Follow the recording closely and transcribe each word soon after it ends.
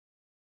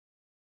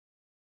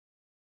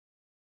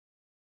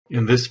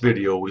In this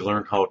video, we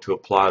learn how to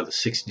apply the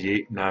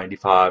 68,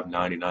 95,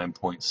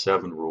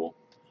 99.7 rule.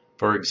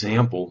 For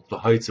example, the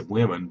heights of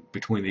women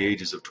between the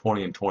ages of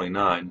 20 and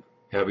 29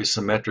 have a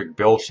symmetric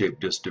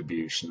bell-shaped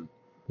distribution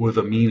with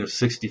a mean of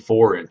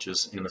 64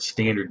 inches and a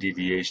standard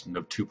deviation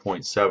of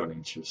 2.7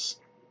 inches.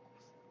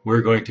 We're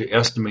going to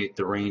estimate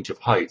the range of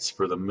heights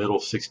for the middle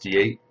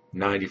 68,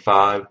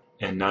 95,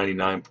 and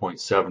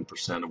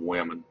 99.7% of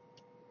women.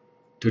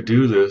 To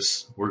do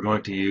this, we're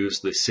going to use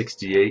the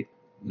 68,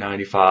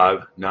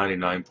 95,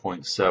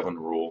 99.7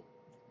 rule.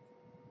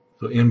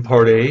 So in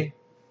part A,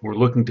 we're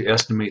looking to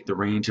estimate the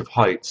range of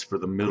heights for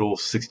the middle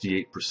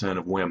 68%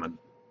 of women.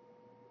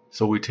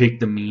 So we take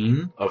the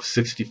mean of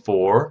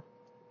 64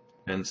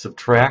 and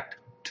subtract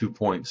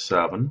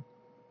 2.7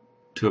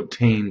 to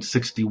obtain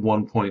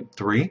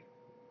 61.3,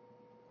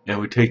 and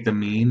we take the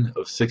mean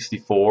of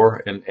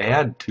 64 and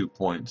add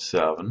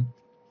 2.7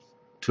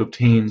 to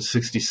obtain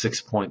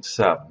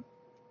 66.7.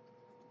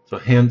 So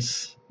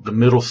hence, the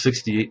middle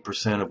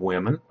 68% of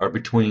women are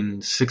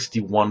between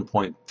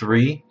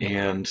 61.3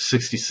 and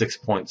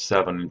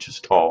 66.7 inches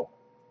tall.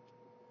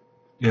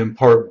 In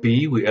part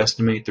B, we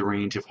estimate the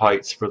range of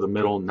heights for the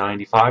middle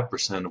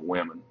 95% of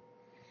women.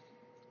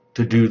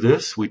 To do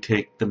this, we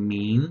take the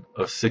mean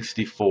of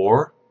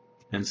 64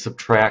 and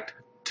subtract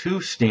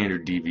 2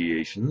 standard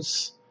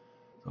deviations,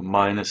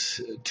 minus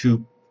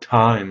 2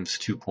 times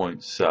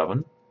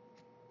 2.7,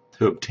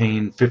 to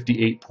obtain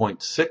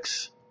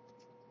 58.6.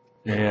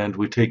 And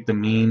we take the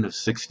mean of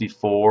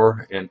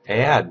 64 and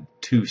add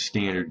 2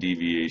 standard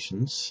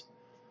deviations.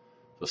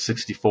 So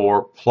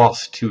 64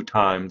 plus 2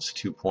 times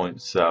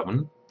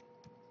 2.7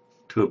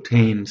 to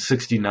obtain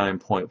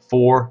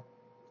 69.4.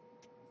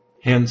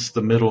 Hence,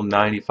 the middle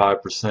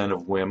 95%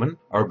 of women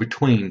are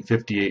between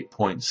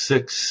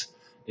 58.6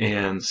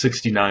 and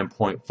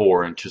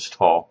 69.4 inches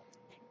tall.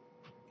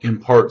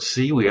 In part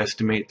C, we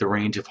estimate the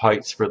range of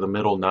heights for the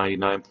middle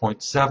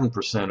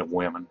 99.7% of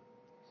women.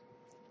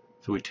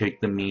 So we take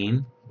the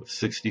mean of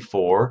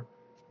 64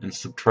 and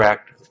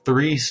subtract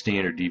 3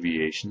 standard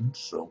deviations,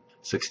 so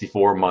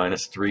 64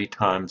 minus 3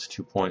 times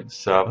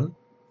 2.7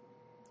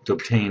 to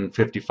obtain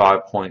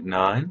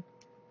 55.9.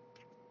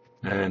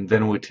 And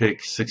then we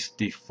take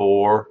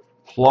 64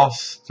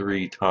 plus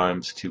 3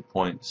 times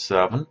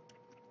 2.7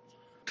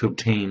 to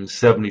obtain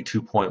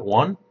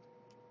 72.1.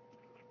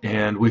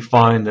 And we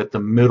find that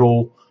the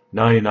middle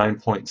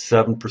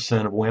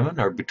 99.7% of women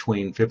are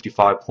between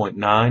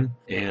 55.9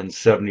 and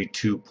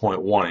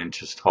 72.1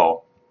 inches tall.